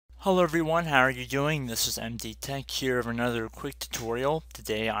Hello everyone, how are you doing? This is MD Tech here with another quick tutorial.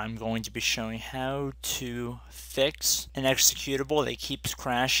 Today I'm going to be showing how to fix an executable that keeps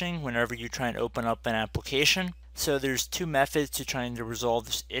crashing whenever you try and open up an application. So there's two methods to trying to resolve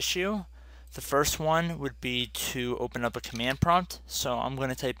this issue. The first one would be to open up a command prompt. So I'm going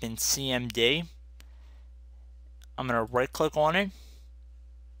to type in cmd. I'm going to right click on it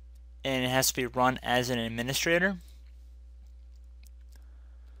and it has to be run as an administrator.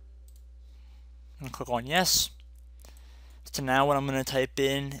 And click on yes. So now what I'm going to type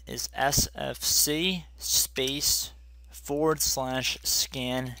in is sfc space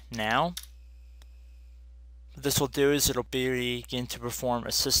 /scan now. What this will do is it'll begin to perform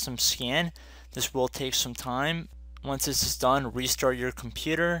a system scan. This will take some time. Once this is done, restart your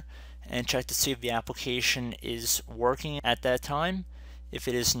computer and check to see if the application is working at that time. If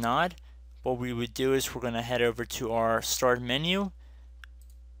it is not, what we would do is we're going to head over to our start menu.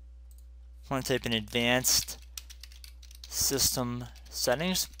 I'm going to type in advanced system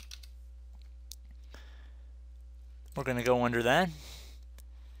settings. We're going to go under that.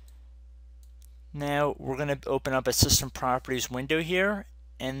 Now we're going to open up a system properties window here,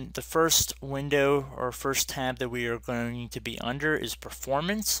 and the first window or first tab that we are going to be under is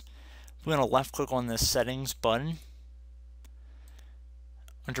performance. We're going to left click on the settings button.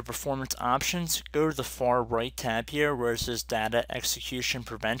 Under performance options, go to the far right tab here where it says data execution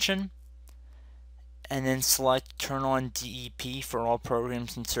prevention, and then select turn on DEP for all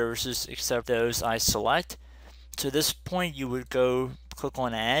programs and services except those I select. So at this point you would go click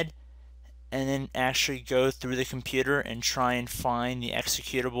on add and then actually go through the computer and try and find the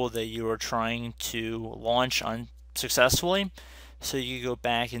executable that you are trying to launch successfully. So you go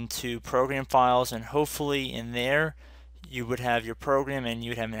back into program files and hopefully in there you would have your program and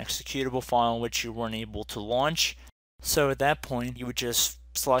you would have an executable file in which you weren't able to launch. So at that point you would just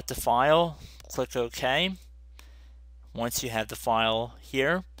select the file, click OK once you have the file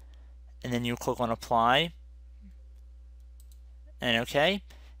here, and then you click on apply and OK,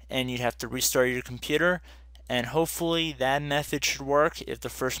 and you'd have to restart your computer, and hopefully that method should work if the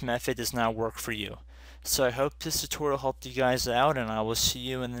first method does not work for you. So I hope this tutorial helped you guys out, and I will see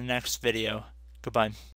you in the next video. Goodbye.